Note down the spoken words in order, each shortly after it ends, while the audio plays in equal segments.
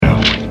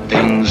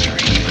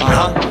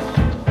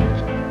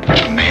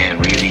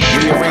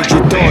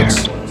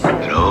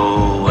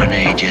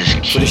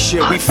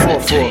shit we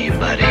fought for. You,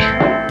 buddy.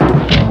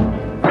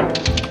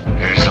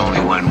 There's only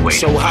one way.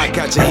 So hot,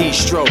 got your heat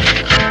stroke.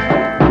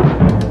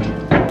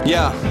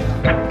 Yeah.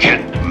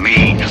 Get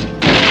mean.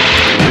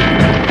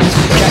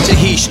 Got your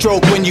heat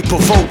stroke when you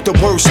provoke the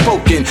word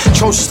spoken.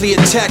 Atrociously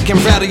attack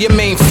and rattle your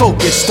main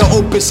focus. The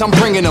opus, I'm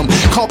bringing them.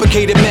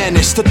 Complicated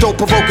madness. The dope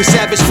provoker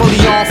savage, fully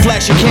on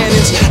flashing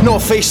cannons.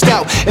 North faced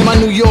out in my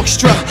New York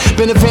strut.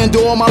 Been a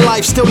vandal all my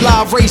life, still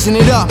live raising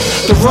it up.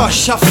 The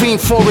rush, I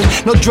fiend for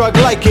it. No drug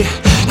like it.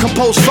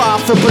 Compose fire,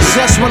 feel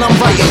possessed when I'm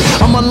writing.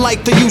 I'm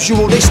unlike the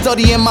usual, they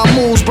studying my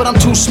moves, but I'm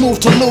too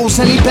smooth to lose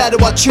any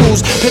battle I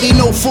choose. Pity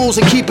no fools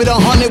and keep it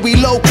 100. We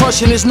low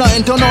crushing is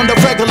nothing done on the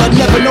regular,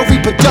 never no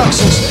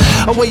reproductions.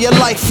 A way of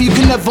life you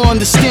can never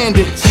understand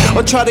it,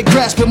 or try to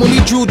grasp it when we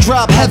drew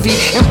drop heavy.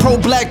 And pro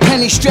black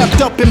penny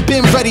strapped up and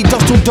been ready.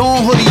 Dust till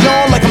dawn, hoodie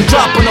on like I'm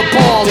dropping a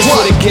bomb. This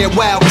where they get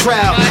wild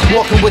crowd,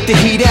 walking with the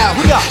heat out.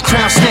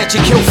 Crown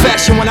snatcher, kill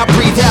fashion when I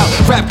breathe out.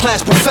 Rap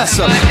class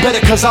professor,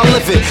 better cause I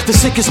live it. The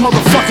sickest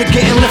motherfucker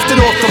getting lifted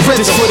off the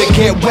rhythm. This where they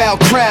get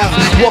wild crowd,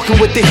 walking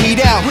with the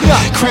heat out.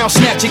 Crown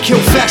snatcher, kill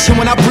fashion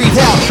when I breathe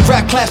out.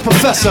 Rap class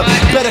professor,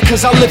 better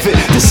cause I live it.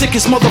 The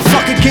sickest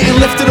motherfucker getting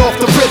lifted off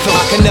the rhythm.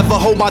 I can never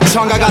hold my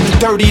tongue, I got the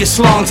dirtiest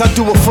lungs. I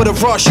do it for the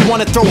rush, you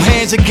wanna throw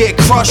hands and get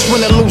crushed.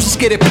 When it loose,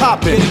 get it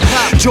poppin'.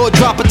 Jaw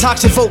drop a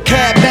toxic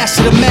vocab,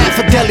 master the math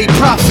for deadly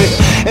profit.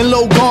 In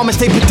low garments,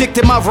 they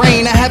predicted my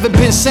reign. I haven't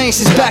been sane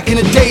since back in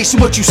the day. So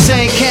what you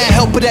saying, can't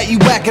help it that you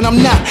whack and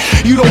I'm not.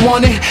 You don't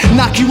want it,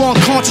 knock you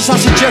unconscious. I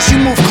suggest you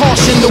move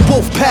caution. The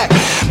wolf pack,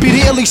 be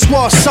the illy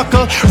squad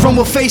sucker. Run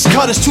with face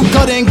cutters, two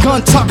gutter and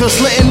gun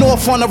tuckers. Letting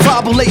off on a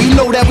robber, let you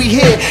know that we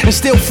here. And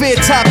still fear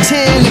top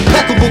 10,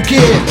 impeccable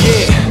gear.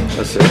 Yeah,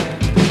 That's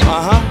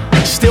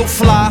it. still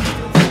fly.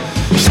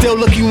 Still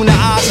look you in the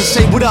eyes and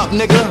say, what up,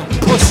 nigga,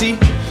 pussy.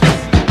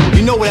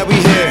 You know that we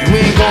here, we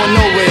ain't going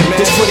nowhere, man.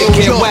 This where they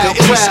get wild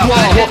crowd,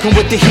 walking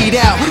with the heat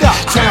out.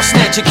 Crown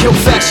snatcher, kill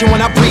fashion when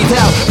I breathe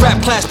out.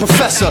 Rap class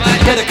professor,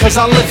 better cause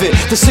I live it.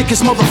 The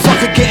sickest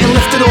motherfucker getting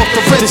lifted off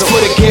the rhythm. This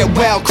where they get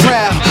wild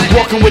crowd,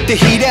 walking with the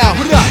heat out.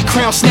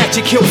 Crown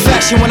snatcher, kill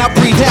fashion when I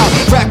breathe out.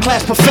 Rap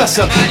class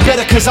professor,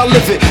 better cause I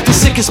live it. The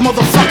sickest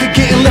motherfucker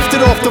getting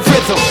lifted off the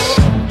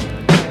rhythm.